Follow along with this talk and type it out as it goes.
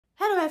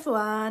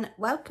everyone,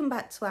 welcome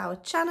back to our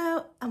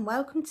channel and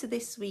welcome to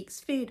this week's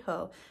food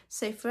haul.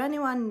 So for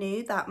anyone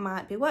new that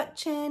might be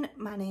watching,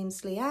 my name's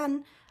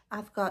Leanne.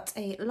 I've got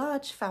a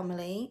large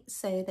family,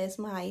 so there's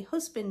my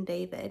husband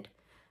David.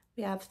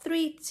 We have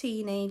 3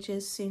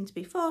 teenagers, soon to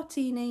be 4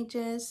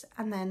 teenagers,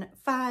 and then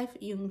 5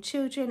 young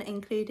children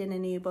including a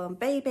newborn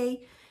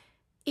baby.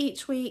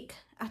 Each week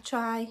I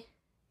try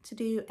to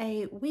do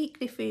a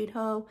weekly food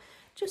haul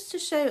just to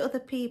show other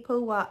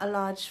people what a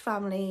large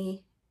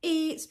family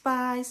eats,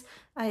 buys.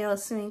 I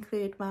also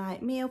include my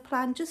meal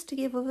plan just to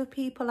give other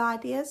people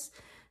ideas.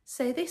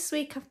 So this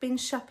week I've been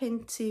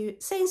shopping to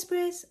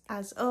Sainsbury's,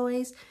 as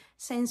always.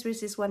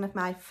 Sainsbury's is one of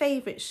my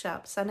favourite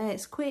shops. I know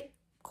it's quite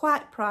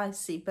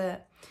pricey,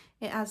 but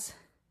it has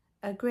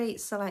a great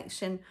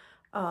selection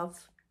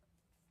of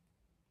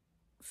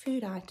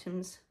food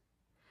items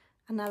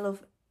and I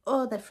love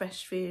all the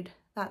fresh food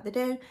that they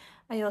do.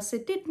 I also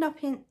did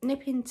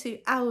nip into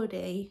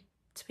Aldi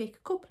to pick a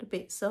couple of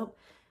bits up.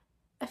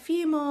 A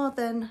few more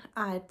than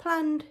I had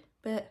planned,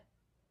 but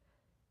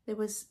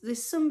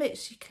there's some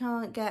bits you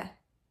can't get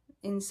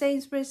in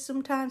Sainsbury's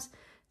sometimes,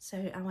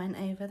 so I went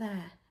over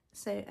there.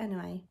 So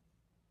anyway,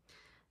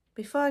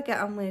 before I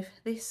get on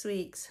with this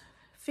week's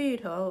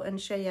food haul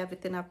and show you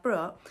everything I've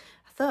brought,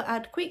 I thought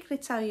I'd quickly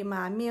tell you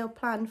my meal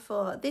plan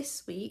for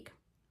this week.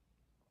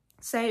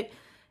 So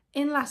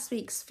in last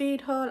week's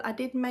food haul, I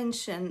did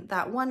mention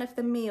that one of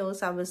the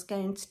meals I was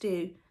going to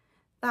do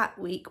that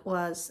week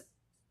was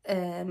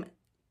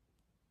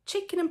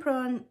chicken and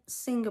prawn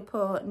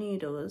Singapore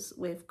noodles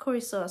with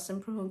curry sauce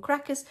and prawn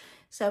crackers.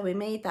 So we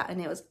made that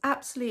and it was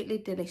absolutely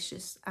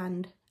delicious,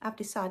 and I've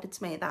decided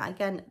to make that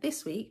again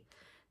this week.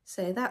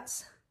 So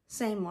that's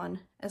same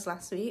one as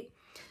last week.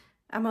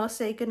 I'm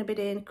also going to be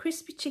doing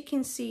crispy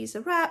chicken Caesar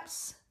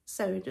wraps.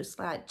 So just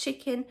like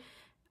chicken,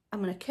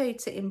 I'm going to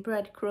coat it in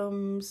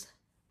breadcrumbs,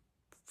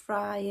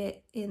 fry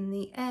it in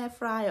the air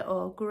fryer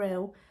or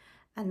grill,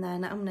 and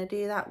then I'm going to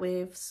do that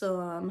with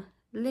some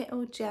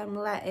little gem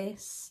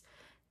lettuce,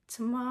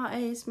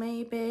 tomatoes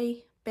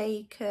maybe,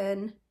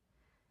 bacon,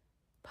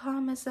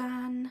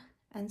 parmesan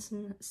and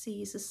some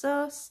Caesar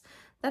sauce.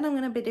 Then I'm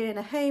going to be doing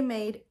a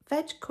homemade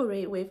veg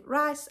curry with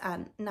rice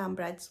and naan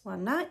breads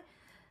one night.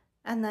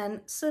 And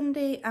then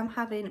Sunday I'm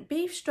having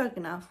beef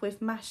stroganoff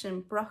with mash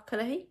and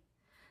broccoli.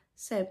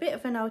 So a bit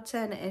of an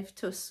alternative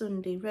to a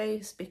Sunday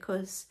roast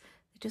because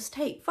they just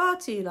take far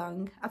too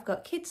long. I've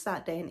got kids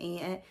that don't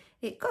eat it.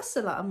 It costs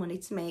a lot of money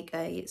to make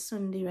a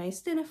Sunday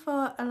roast dinner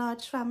for a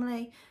large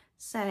family.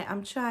 So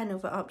I'm trying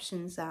other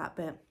options out,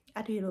 but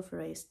I do love a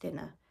roast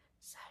dinner.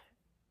 So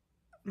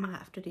I might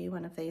have to do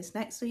one of these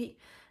next week.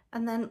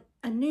 And then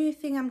a new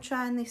thing I'm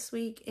trying this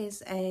week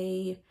is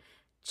a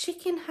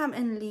chicken ham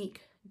and leek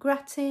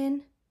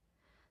gratin.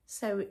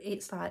 So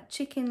it's like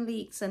chicken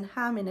leeks and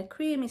ham in a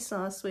creamy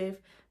sauce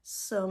with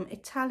some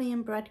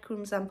Italian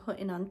breadcrumbs I'm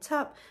putting on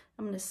top.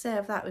 I'm going to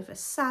serve that with a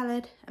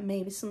salad and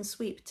maybe some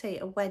sweet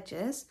potato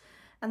wedges.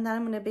 And then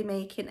I'm going to be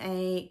making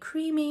a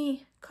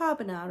creamy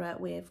carbonara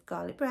with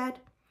garlic bread.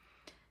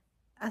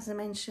 As I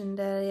mentioned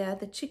earlier,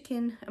 the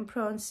chicken and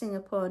prawn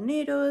Singapore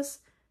noodles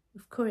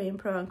with curry and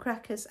prawn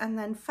crackers. And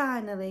then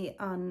finally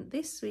on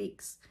this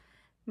week's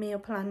meal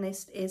plan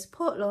list is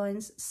pork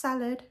loins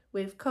salad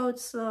with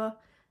coleslaw.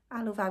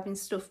 I love having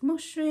stuffed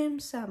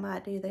mushrooms, so I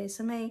might do those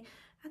for me,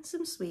 and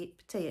some sweet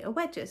potato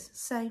wedges.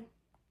 So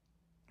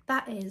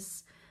that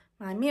is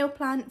my meal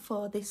plan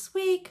for this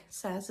week.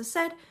 So as I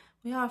said,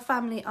 we are a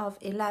family of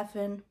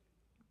 11,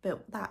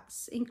 but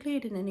that's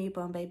including a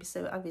newborn baby,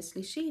 so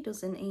obviously she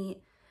doesn't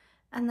eat.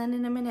 And then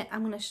in a minute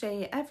I'm going to show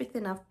you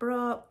everything I've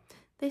brought.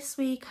 This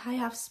week I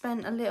have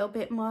spent a little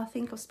bit more. I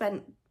think I've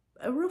spent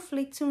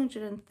roughly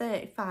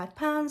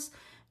 £235,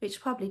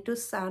 which probably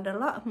does sound a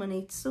lot of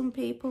money to some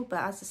people, but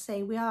as I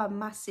say, we are a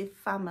massive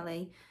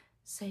family,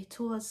 so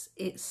to us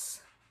it's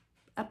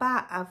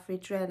about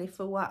average really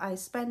for what I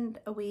spend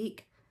a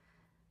week.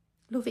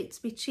 Love it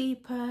to be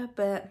cheaper,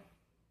 but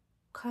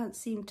can't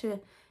seem to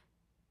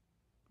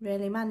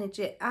really manage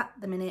it at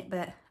the minute,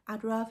 but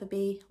I'd rather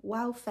be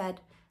well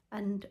fed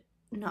and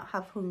not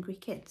have hungry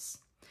kids.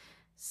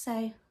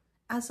 So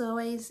as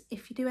always,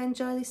 if you do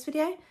enjoy this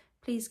video,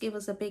 please give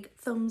us a big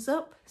thumbs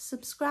up,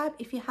 subscribe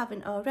if you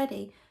haven't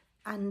already,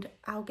 and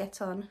I'll get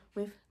on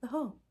with the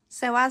haul.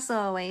 So as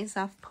always,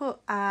 I've put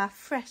our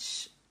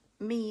fresh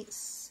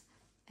meats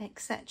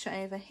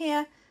etc over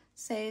here.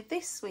 So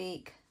this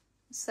week,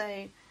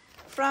 so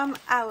from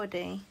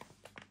Aldi,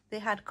 they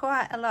had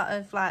quite a lot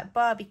of like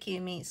barbecue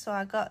meat, so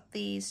I got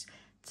these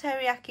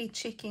teriyaki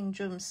chicken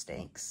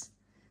drumsticks.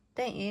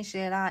 Don't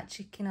usually like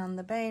chicken on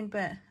the bone,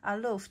 but I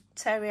love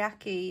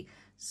teriyaki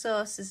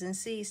sauces and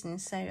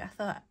seasonings, so I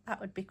thought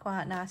that would be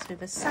quite nice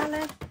with a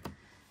salad.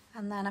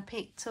 And then I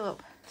picked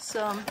up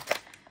some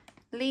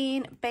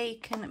lean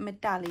bacon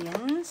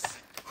medallions.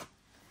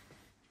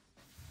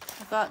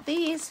 I got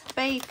these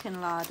bacon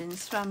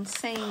lardons from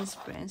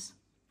Sainsbury's,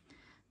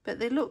 but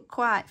they look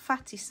quite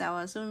fatty, so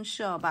I was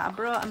unsure, but I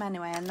brought them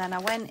anyway. And then I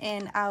went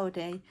in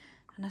Aldi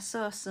and I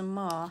saw some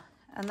more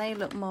and they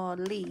look more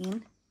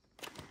lean,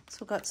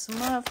 so I got some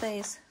more of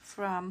these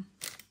from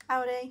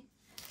Aldi.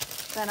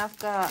 Then I've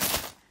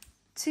got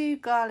 2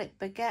 garlic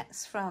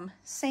baguettes from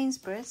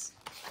Sainsbury's.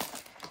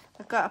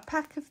 I've got a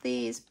pack of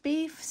these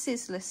beef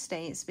sizzler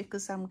steaks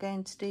because I'm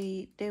going to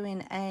be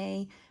doing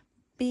a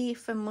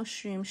beef and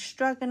mushroom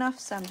stroganoff,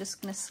 so I'm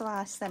just going to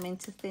slice them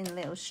into thin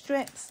little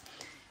strips.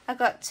 I've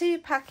got 2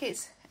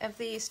 packets of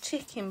these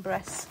chicken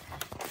breast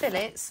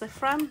fillets. They're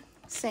from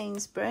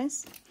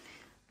Sainsbury's,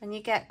 and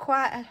you get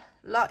quite a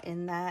lot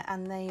in there,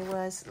 and they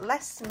was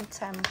less than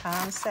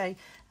 £10, so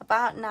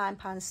about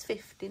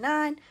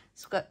 £9.59.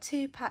 So I've got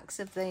 2 packs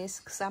of these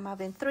because I'm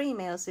having 3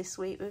 meals this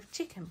week with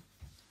chicken.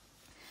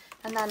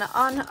 And then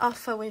on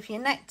offer with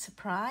your Nectar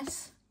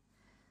price,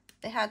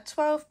 they had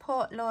 12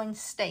 port loin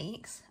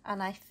steaks,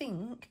 and I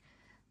think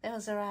there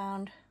was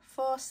around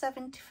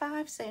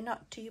 £4.75, so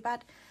not too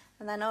bad.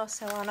 And then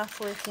also on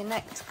offer with your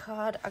Nectar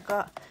card, I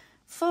got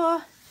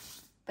 4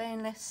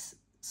 boneless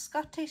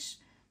Scottish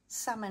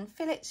salmon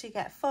fillets. You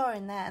get 4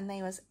 in there, and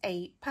they was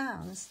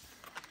 £8.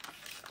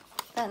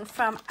 Then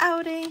from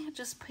Aldi, I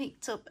just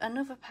picked up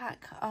another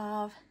pack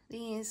of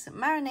these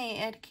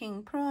marinated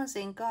king prawns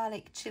in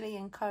garlic, chilli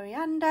and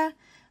coriander.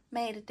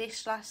 Made a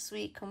dish last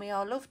week and we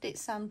all loved it,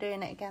 so I'm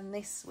doing it again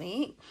this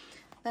week.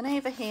 Then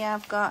over here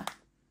I've got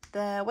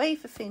the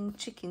wafer thin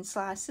chicken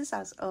slices,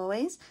 as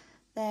always.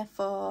 They're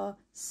for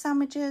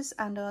sandwiches,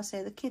 and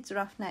also the kids are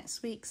off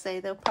next week,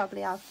 so they'll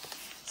probably have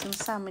some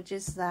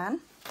sandwiches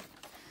then.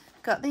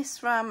 Got this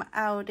from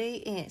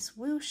Aldi. It's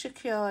Wilshire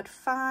cured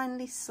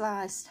finely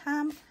sliced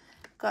ham.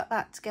 Got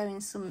that to go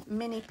in some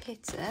mini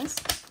pitters.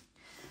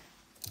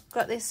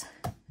 Got this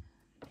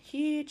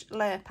huge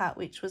layer pack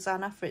which was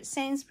on offer at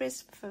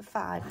Sainsbury's for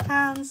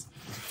 £5.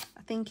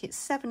 I think it's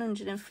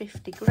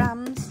 750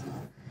 grams,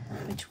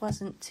 which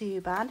wasn't too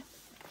bad.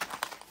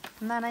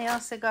 And then I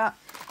also got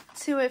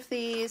 2 of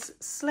these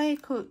slow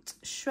cooked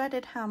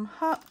shredded ham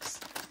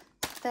hocks.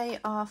 They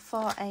are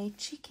for a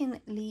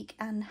chicken leek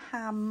and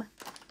ham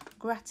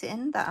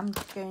gratin that I'm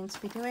going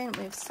to be doing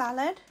with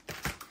salad.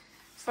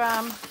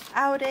 From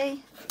Aldi,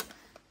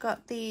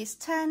 got these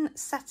 10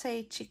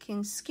 satay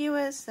chicken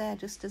skewers. They're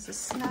just as a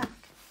snack.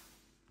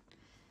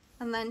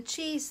 And then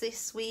cheese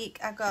this week,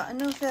 I got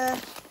another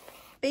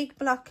big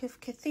block of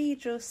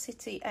Cathedral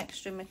City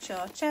extra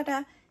mature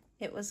cheddar.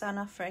 It was on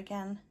offer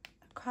again.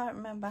 I can't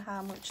remember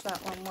how much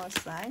that one was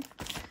though.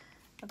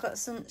 I got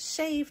some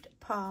shaved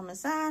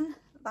parmesan.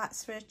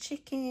 That's for a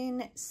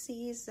chicken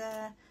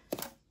Caesar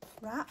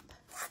wrap.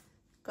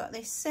 Got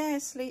this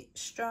seriously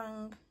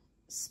strong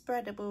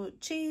spreadable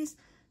cheese.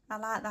 I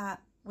like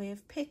that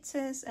with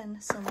pitters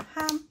and some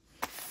ham.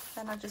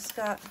 Then I just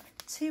got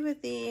 2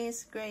 of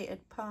these grated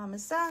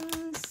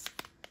parmesans.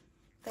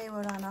 They were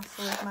on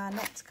offer with my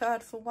Nectar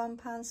card for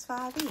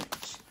 £1.05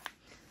 each.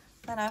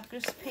 Then I've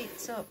just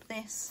picked up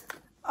this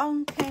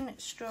Onken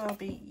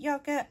strawberry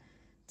yoghurt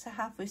to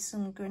have with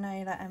some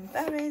granola and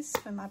berries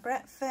for my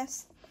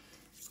breakfast.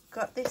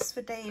 Got this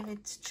for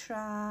David to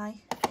try.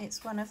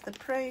 It's one of the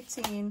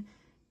protein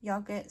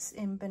yogurts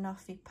in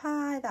banoffee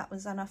pie. That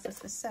was on offer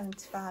for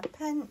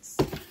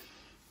 75p.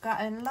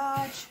 Got a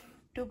large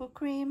double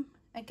cream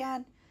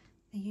again.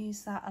 I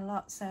use that a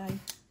lot, so I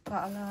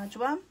got a large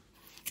one.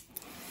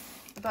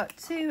 I've got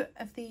 2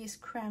 of these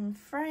creme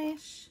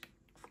fraiche,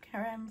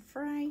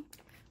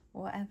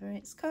 whatever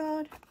it's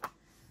called,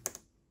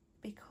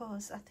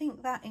 because I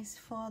think that is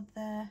for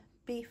the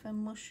beef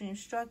and mushroom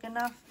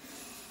stroganoff.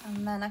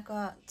 And then I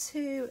got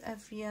 2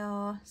 of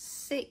your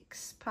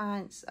 6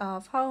 pints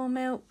of whole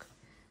milk.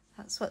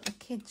 That's what the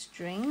kids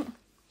drink.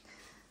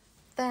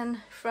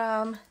 Then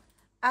from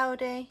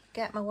Aldi,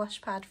 get my wash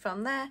pad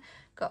from there.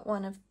 Got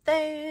one of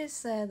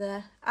those. They're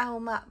the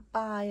Almat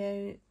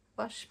Bio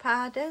wash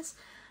powders.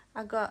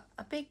 I got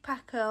a big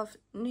pack of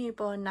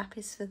newborn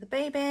nappies for the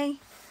baby,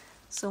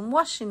 some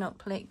washing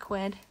up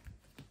liquid,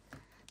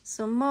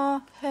 some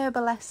more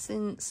Herbal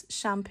Essence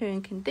shampoo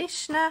and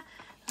conditioner.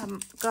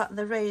 Got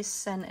the rose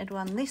scented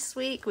one this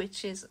week,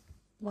 which is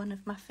one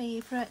of my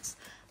favourites.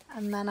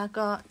 And then I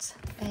got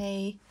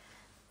a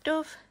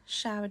Dove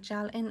shower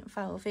gel in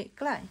Velvet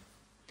Glow.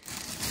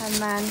 And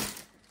then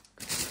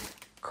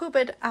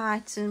cupboard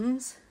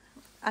items,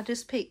 I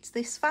just picked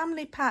this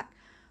family pack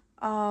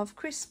of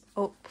Crisp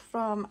Up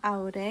from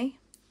Aldi.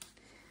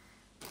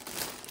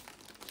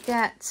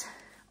 Get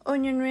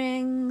onion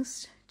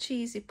rings,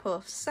 cheesy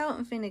puffs, salt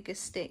and vinegar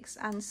sticks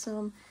and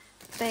some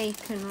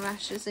bacon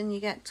rashers, and you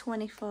get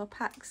 24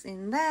 packs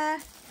in there.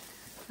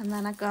 And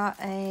then I got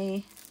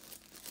a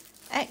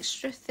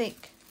extra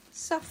thick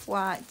soft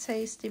white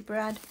toasty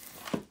bread,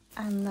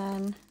 and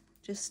then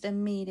just a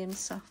medium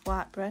soft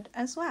white bread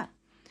as well.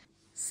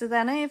 So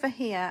then over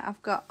here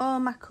I've got all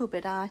my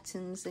cupboard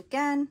items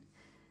again.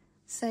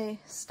 So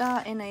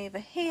starting over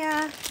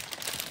here,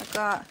 I've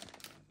got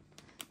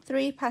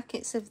 3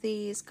 packets of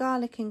these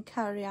garlic and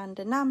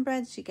coriander naan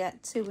breads. You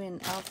get 2 in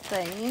of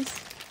these.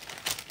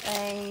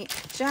 A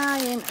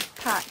giant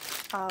pack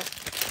of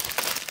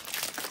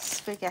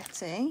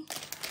spaghetti.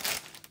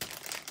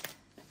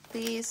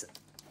 These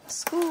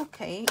school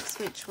cakes,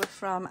 which were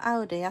from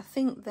Aldi, I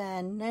think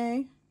they're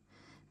new.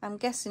 I'm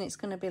guessing it's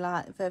going to be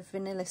like the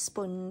vanilla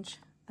sponge,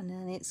 and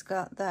then it's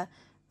got the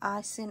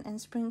icing and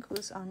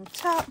sprinkles on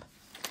top.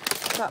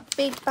 Got a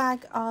big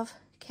bag of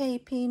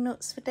KP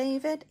nuts for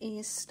David.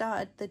 He's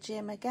started the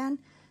gym again,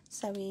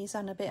 so he's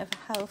on a bit of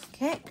a health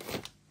kick.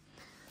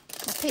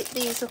 I picked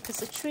these up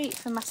as a treat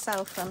for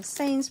myself from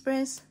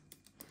Sainsbury's.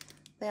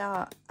 They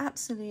are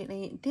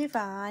absolutely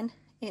divine.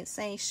 It's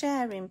a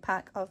sharing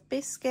pack of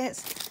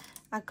biscuits.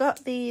 I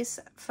got these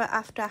for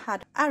after I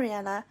had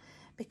Ariella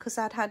because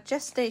I'd had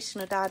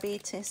gestational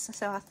diabetes,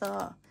 so I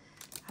thought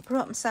I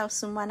brought myself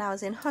some when I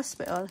was in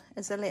hospital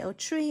as a little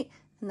treat,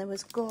 and they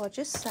was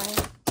gorgeous, so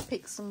I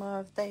picked some more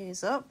of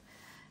those up.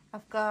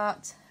 I've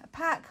got a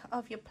pack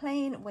of your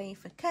plain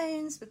wafer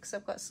cones because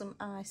I've got some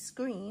ice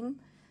cream,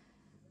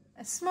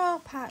 a small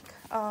pack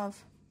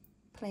of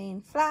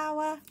plain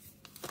flour,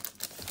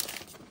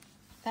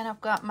 then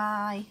I've got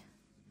my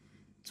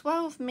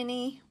 12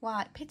 mini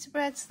white pita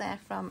breads. They're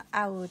from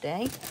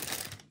Aldi.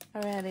 I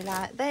really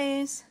like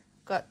those.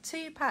 Got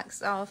 2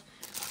 packs of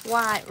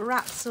white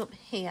wraps up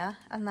here,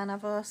 and then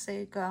I've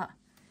also got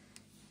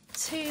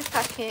 2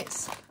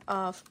 packets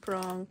of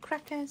prawn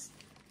crackers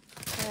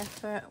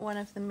for one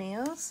of the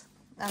meals.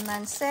 And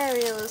then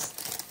cereals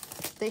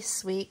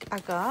this week, I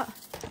got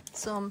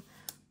some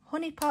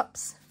honey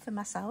pops for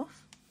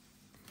myself.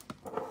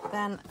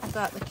 Then I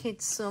got the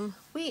kids some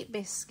wheat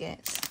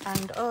biscuits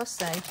and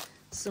also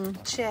some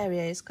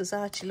Cheerios because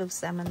Archie loves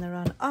them and they're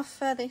on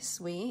offer this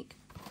week.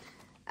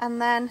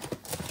 And then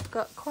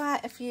got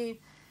quite a few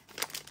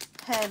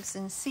herbs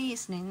and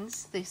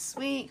seasonings this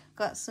week.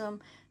 Got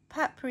some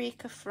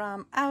paprika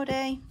from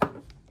Aldi,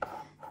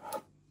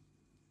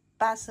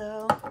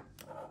 basil,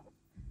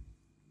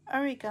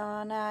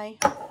 oregano,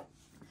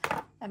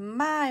 a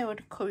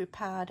mild curry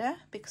powder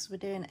because we're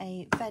doing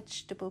a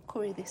vegetable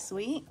curry this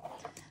week.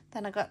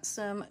 Then I got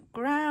some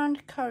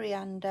ground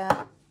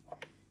coriander,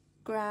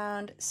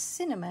 ground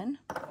cinnamon,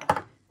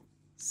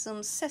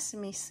 some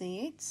sesame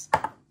seeds,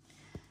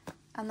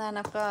 and then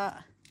I've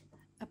got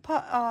a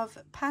pot of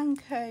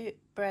panko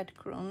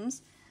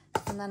breadcrumbs,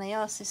 and then I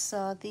also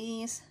saw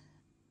these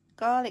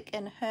garlic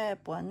and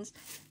herb ones.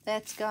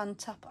 They're to go on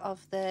top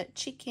of the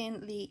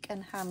chicken, leek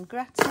and ham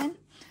gratin.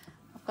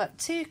 I've got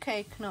 2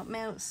 coconut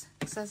milks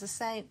because, as I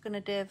say, I'm going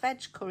to do a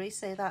veg curry,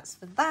 so that's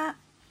for that.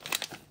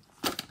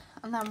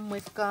 And then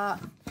we've got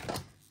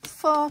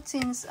 4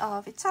 tins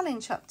of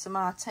Italian chopped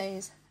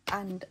tomatoes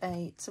and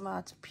a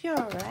tomato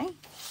puree.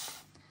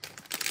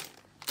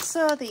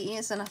 Saw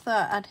these and I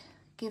thought I'd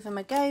give them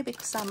a go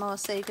because I'm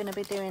also going to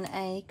be doing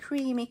a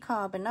creamy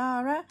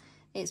carbonara.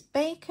 It's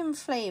bacon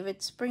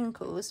flavoured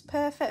sprinkles,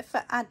 perfect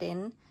for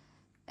adding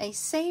a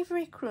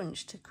savoury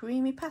crunch to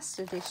creamy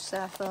pasta dish. So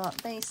I thought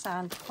they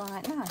sound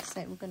quite nice,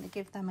 so we're going to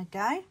give them a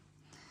go.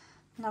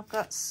 And I've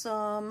got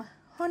some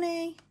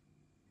honey.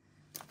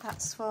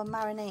 That's for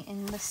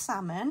marinating the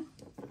salmon.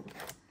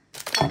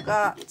 I've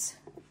got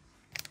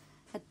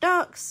a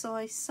dark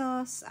soy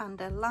sauce and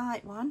a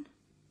light one.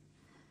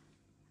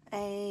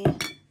 A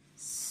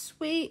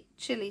sweet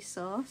chilli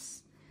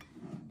sauce.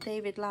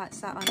 David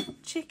likes that on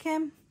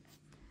chicken.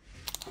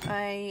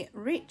 A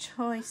rich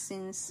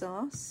hoisin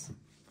sauce.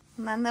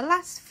 And then the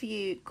last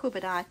few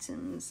cupboard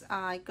items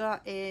I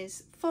got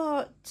is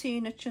 4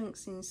 tuna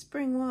chunks in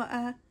spring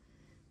water,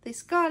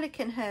 this garlic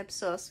and herb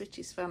sauce which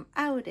is from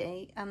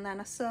Aldi, and then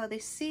I saw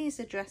this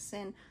Caesar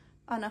dressing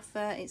on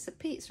offer. It's a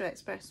Pizza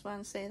Express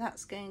one, so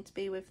that's going to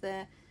be with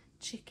the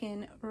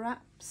chicken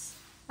wraps.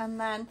 And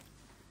then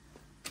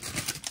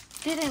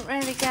didn't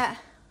really get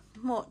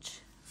much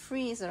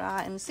freezer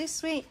items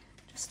this week,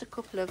 just a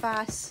couple of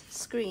ice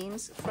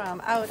creams from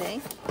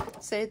Aldi.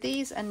 So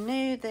these are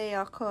new, they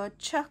are called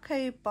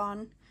Choco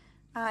Bon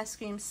ice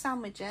cream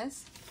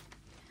sandwiches.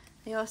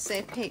 I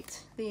also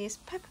picked these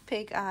Peppa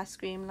Pig ice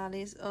cream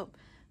lollies up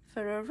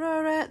for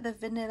Aurora, the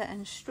vanilla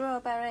and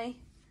strawberry.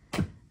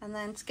 And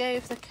then to go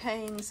with the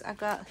cones, I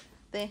got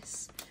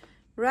this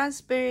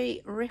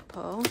raspberry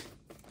ripple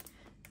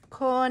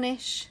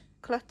Cornish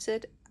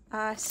cluttered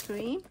ice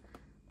cream.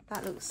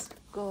 That looks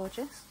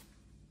gorgeous.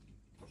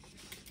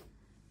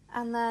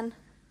 And then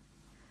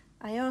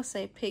I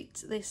also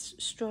picked this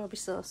strawberry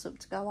sauce up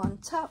to go on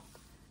top.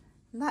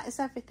 And that is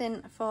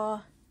everything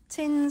for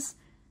tins.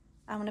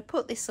 I'm going to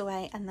put this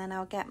away and then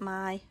I'll get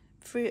my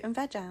fruit and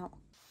veg out.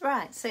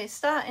 Right, so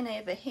starting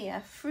over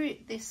here,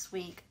 fruit this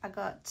week, I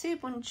got 2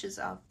 bunches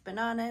of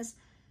bananas.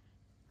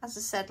 As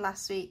I said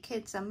last week,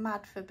 kids are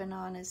mad for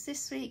bananas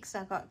this week, so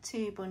I got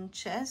 2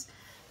 bunches.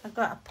 I've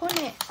got a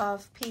punnet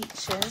of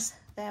peaches.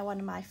 They're one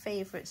of my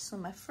favourite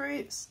summer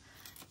fruits.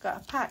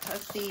 Got a pack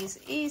of these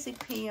easy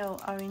peel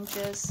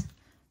oranges,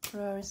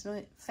 Rora's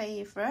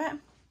favourite.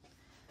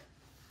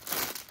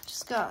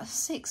 Just got a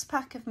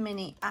 6-pack of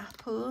mini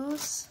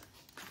apples,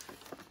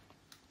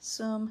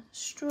 some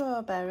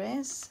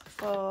strawberries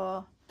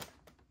for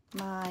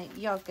my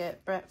yoghurt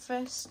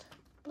breakfast,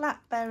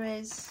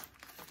 blackberries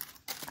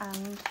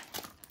and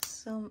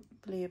some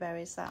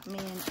blueberries that me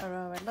and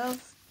Aurora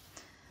love.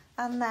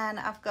 And then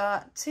I've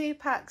got 2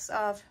 packs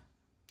of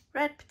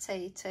red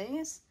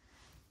potatoes,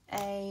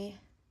 a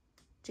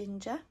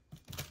ginger,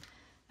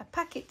 a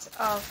packet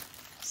of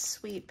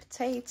sweet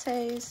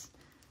potatoes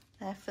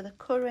for the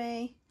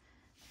curry,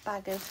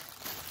 bag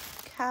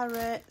of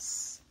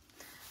carrots.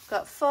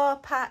 Got 4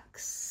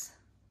 packs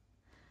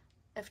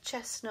of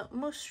chestnut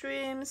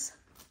mushrooms,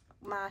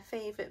 my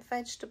favourite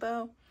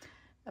vegetable,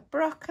 a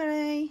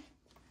broccoli,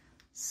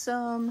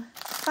 some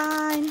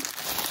fine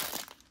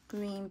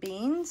green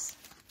beans,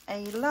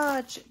 a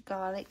large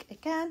garlic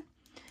again,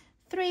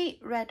 3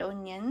 red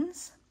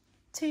onions,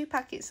 2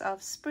 packets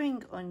of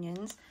spring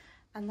onions,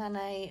 and then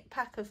a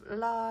pack of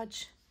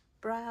large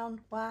brown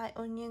white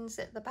onions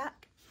at the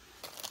back.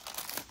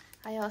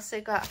 I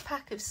also got a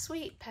pack of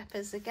sweet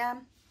peppers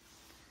again.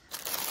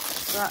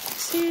 Got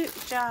 2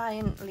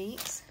 giant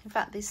leeks, in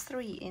fact there's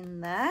 3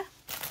 in there.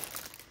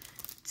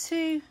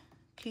 2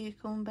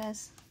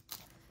 cucumbers,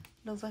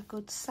 love a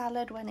good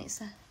salad when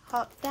it's a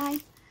hot day.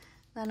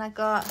 Then I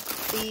got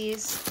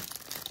these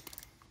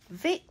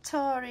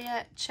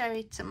Victoria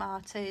cherry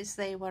tomatoes,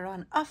 they were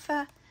on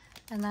offer.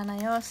 And then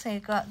I also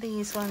got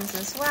these ones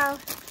as well.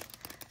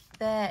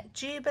 They're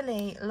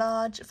Jubilee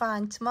large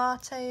vine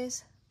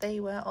tomatoes, they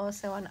were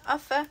also on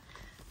offer.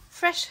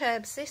 Fresh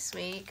herbs this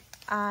week,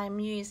 I'm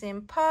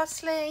using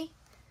parsley,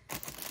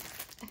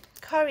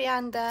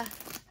 coriander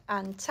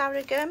and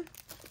tarragon.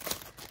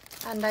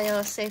 And I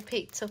also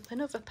picked up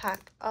another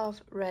pack of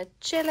red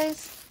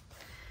chilies.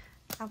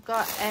 I've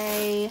got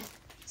a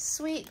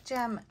sweet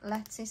gem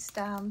lettuce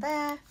down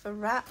there for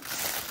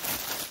wraps.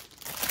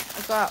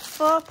 I've got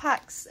 4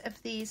 packs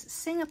of these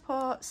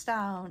Singapore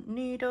style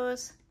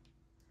noodles.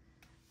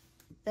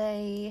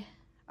 They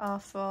are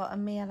for a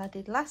meal I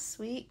did last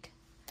week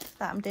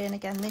that I'm doing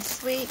again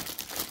this week.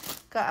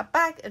 Got a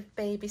bag of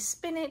baby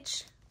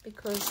spinach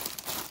because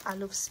I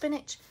love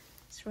spinach.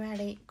 It's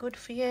really good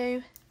for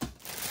you.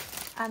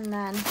 And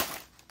then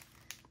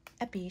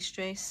a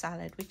bistro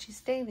salad, which is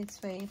David's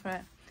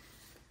favourite.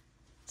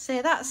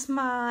 So that's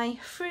my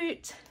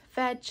fruit,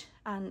 veg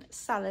and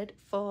salad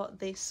for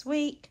this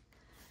week.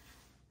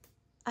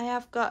 I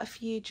have got a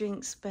few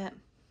drinks, but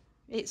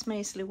it's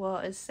mostly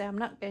waters, so I'm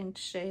not going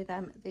to show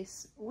them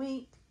this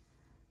week.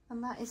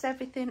 And that is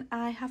everything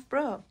I have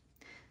brought.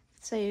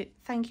 So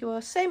thank you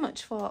all so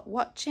much for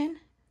watching.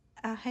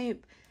 I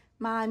hope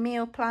my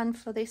meal plan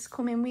for this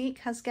coming week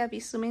has given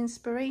you some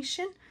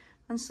inspiration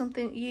and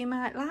something you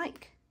might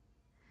like.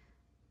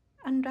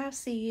 And I'll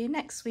see you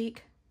next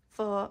week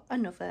for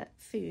another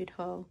food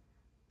haul.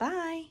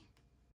 Bye.